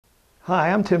Hi,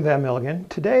 I'm Tim Van Milligan.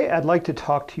 Today I'd like to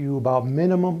talk to you about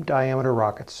minimum diameter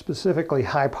rockets, specifically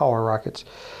high power rockets.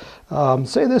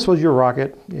 Say this was your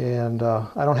rocket, and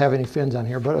I don't have any fins on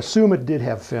here, but assume it did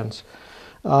have fins.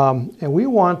 And we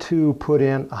want to put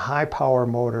in a high power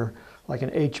motor, like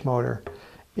an H motor,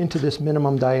 into this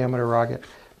minimum diameter rocket.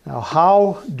 Now,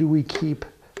 how do we keep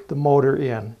the motor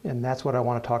in? And that's what I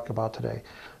want to talk about today.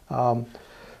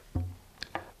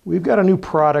 We've got a new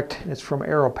product. It's from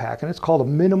Aeropack, and it's called a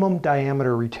minimum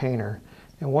diameter retainer.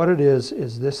 And what it is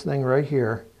this thing right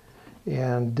here.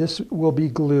 And this will be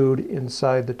glued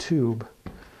inside the tube.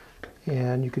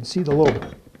 And you can see the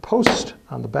little post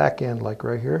on the back end, like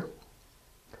right here.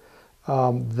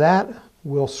 That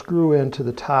will screw into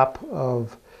the top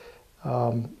of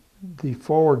the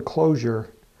forward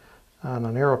closure on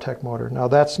an Aerotech motor. Now,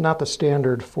 that's not the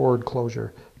standard forward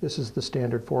closure. This is the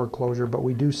standard forward closure, but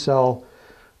we do sell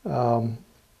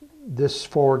this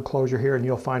forward closure here, and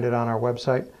you'll find it on our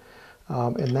website.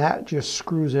 And that just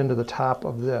screws into the top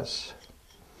of this.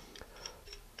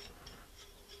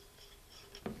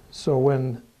 So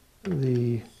when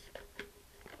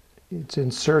it's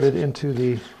inserted into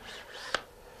the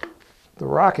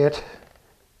rocket,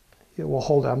 it will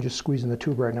hold it. I'm just squeezing the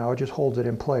tube right now. It just holds it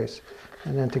in place.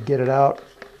 And then to get it out,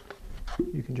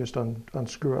 you can just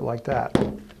unscrew it like that.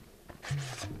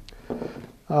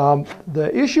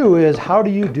 The issue is, how do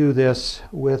you do this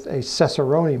with a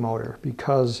Cicerone motor?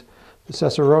 Because the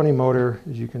Cicerone motor,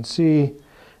 as you can see,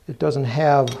 it doesn't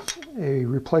have a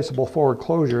replaceable forward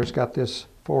closure. It's got this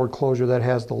forward closure that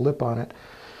has the lip on it.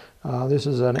 This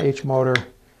is an H motor.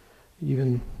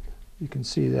 Even you can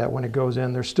see that when it goes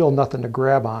in, there's still nothing to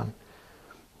grab on.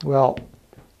 Well,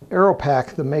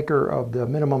 Aeropack, the maker of the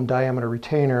minimum diameter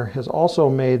retainer, has also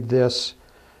made this.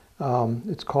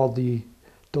 It's called the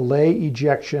delay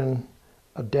ejection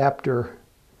adapter,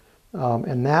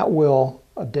 and that will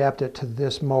adapt it to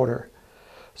this motor.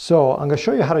 So I'm going to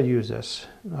show you how to use this.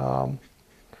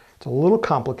 It's a little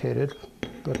complicated,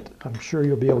 but I'm sure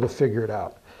you'll be able to figure it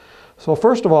out. So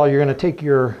first of all, you're going to take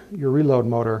your reload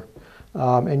motor,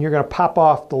 and you're going to pop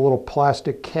off the little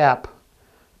plastic cap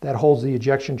that holds the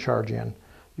ejection charge in.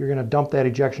 You're going to dump that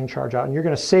ejection charge out, and you're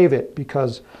going to save it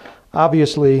because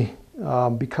obviously,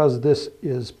 because this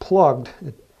is plugged,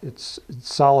 it's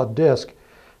solid disc,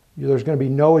 there's going to be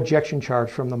no ejection charge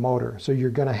from the motor. So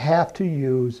you're going to have to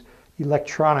use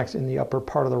electronics in the upper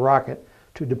part of the rocket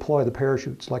to deploy the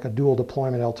parachutes, like a dual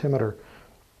deployment altimeter.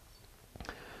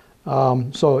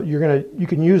 So you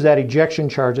can use that ejection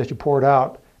charge that you poured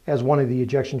out as one of the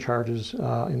ejection charges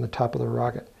in the top of the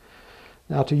rocket.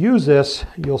 Now, to use this,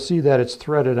 you'll see that it's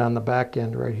threaded on the back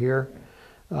end right here.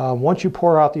 Once you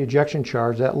pour out the ejection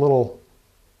charge, that little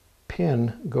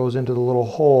pin goes into the little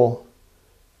hole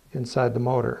inside the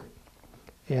motor,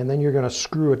 and then you're going to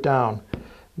screw it down.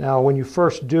 Now, when you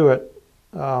first do it,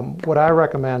 what I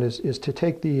recommend is to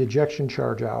take the ejection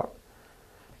charge out,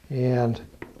 and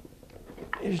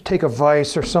you take a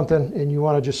vise or something, and you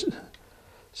want to just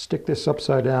stick this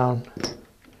upside down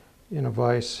in a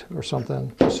vise or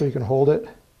something, just so you can hold it,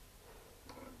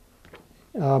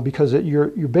 because you're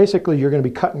basically going to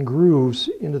be cutting grooves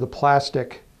into the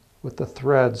plastic with the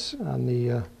threads on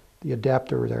the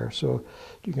adapter there. So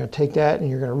you're going to take that and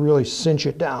you're going to really cinch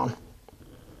it down.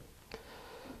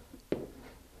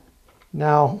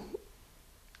 Now,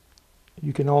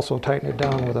 you can also tighten it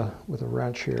down with a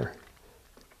wrench here.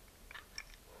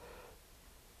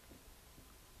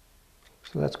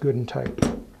 So that's good and tight.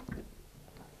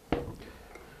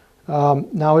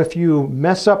 Now, if you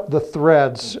mess up the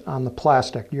threads on the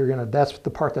plastic, that's the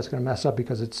part that's going to mess up,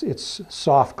 because it's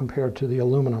soft compared to the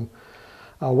aluminum.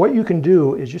 What you can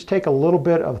do is just take a little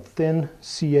bit of thin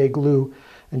CA glue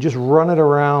and just run it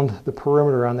around the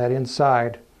perimeter on that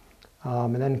inside,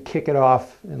 and then kick it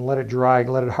off and let it dry,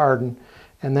 let it harden,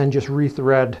 and then just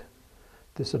rethread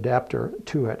this adapter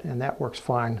to it, and that works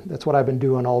fine. That's what I've been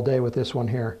doing all day with this one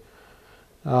here.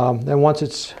 Then once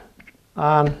it's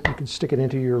on, you can stick it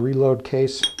into your reload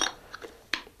case,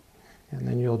 and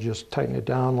then you'll just tighten it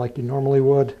down like you normally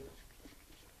would.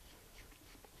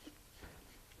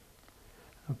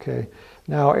 Okay,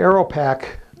 now Aeropack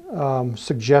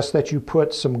suggests that you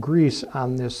put some grease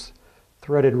on this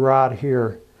threaded rod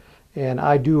here, and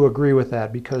I do agree with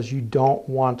that, because you don't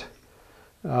want,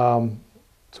 so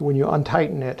when you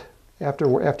untighten it, after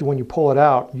when you pull it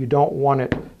out, you don't want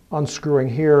it unscrewing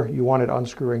here, you want it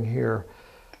unscrewing here.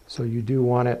 So you do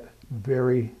want it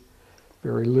very,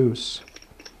 very loose.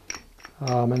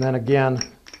 And then again,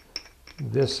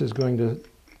 this is going to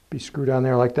be screwed on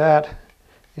there like that.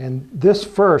 And this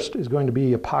first is going to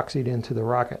be epoxied into the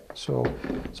rocket. So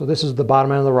this is the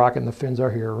bottom end of the rocket, and the fins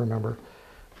are here, remember.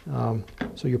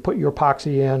 So you put your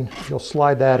epoxy in, you'll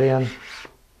slide that in,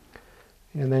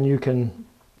 and then you can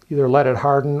either let it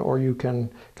harden or you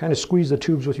can kind of squeeze the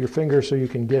tubes with your finger so you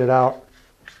can get it out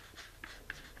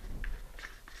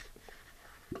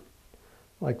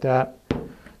like that.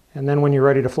 And then when you're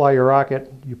ready to fly your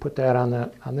rocket, you put that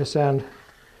on this end,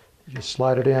 you just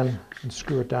slide it in and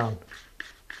screw it down.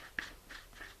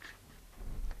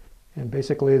 And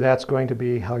basically that's going to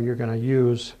be how you're going to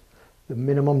use the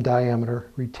minimum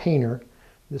diameter retainer.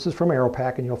 This is from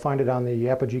Aeropack, and you'll find it on the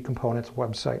Apogee Components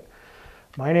website.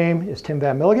 My name is Tim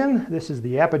Van Milligan. This is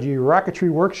the Apogee Rocketry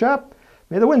Workshop.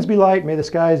 May the winds be light, may the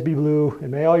skies be blue, and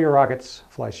may all your rockets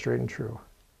fly straight and true.